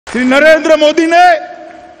श्री नरेंद्र मोदी ने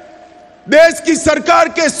देश की सरकार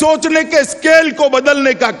के सोचने के स्केल को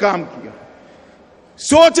बदलने का काम किया।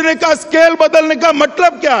 सोचने का स्केल बदलने का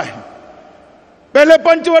मतलब क्या है? पहले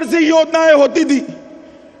पंचवर्षीय योजनाएं होती थी,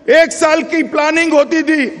 1 साल की प्लानिंग होती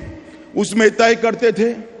थी, उसमें तय करते थे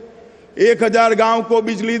 1000 गांव को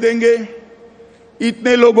बिजली देंगे,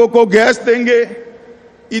 इतने लोगों को गैस देंगे,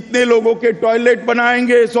 इतने लोगों के टॉयलेट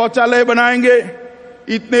बनाएंगे, शौचालय बनाएंगे,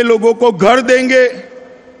 इतने लोगों को घर देंगे।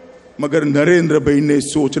 मगर नरेंद्र भाई ने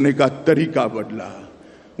सोचने का तरीका बदला।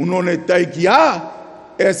 उन्होंने तय किया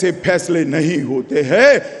ऐसे फैसले नहीं होते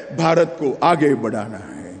हैं, भारत को आगे बढ़ाना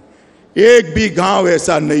है। एक भी गांव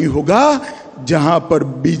ऐसा नहीं होगा जहां पर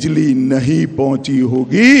बिजली नहीं पहुंची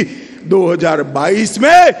होगी। 2022 में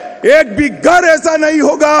एक भी घर ऐसा नहीं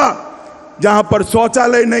होगा जहां पर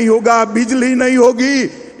शौचालय नहीं होगा, बिजली नहीं होगी।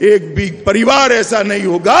 एक भी परिवार ऐसा नहीं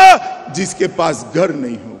होगा जिसके पास घर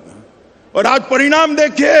नहीं होगा। और आज परिणाम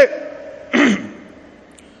देखिए,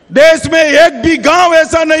 देश में एक भी गांव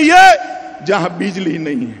ऐसा नहीं है जहां बिजली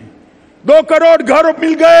नहीं है। 2 करोड़ घर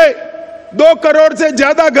मिल गए, 2 करोड़ से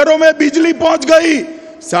ज्यादा घरों में बिजली पहुंच गई,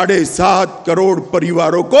 7.5 करोड़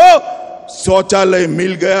परिवारों को शौचालय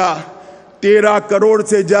मिल गया, 13 करोड़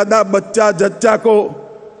से ज्यादा बच्चा जच्चा को,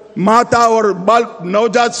 माता और बाल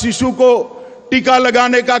नवजात शिशु को टीका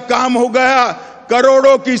लगाने का काम हो गया,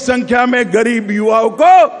 करोड़ों की संख्या में गरीब युवाओं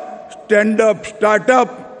को स्टैंड अप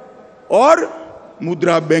स्टार्टअप और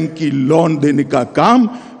मुद्रा बैंक की लोन देने का काम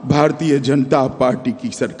भारतीय जनता पार्टी की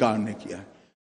सरकार ने किया।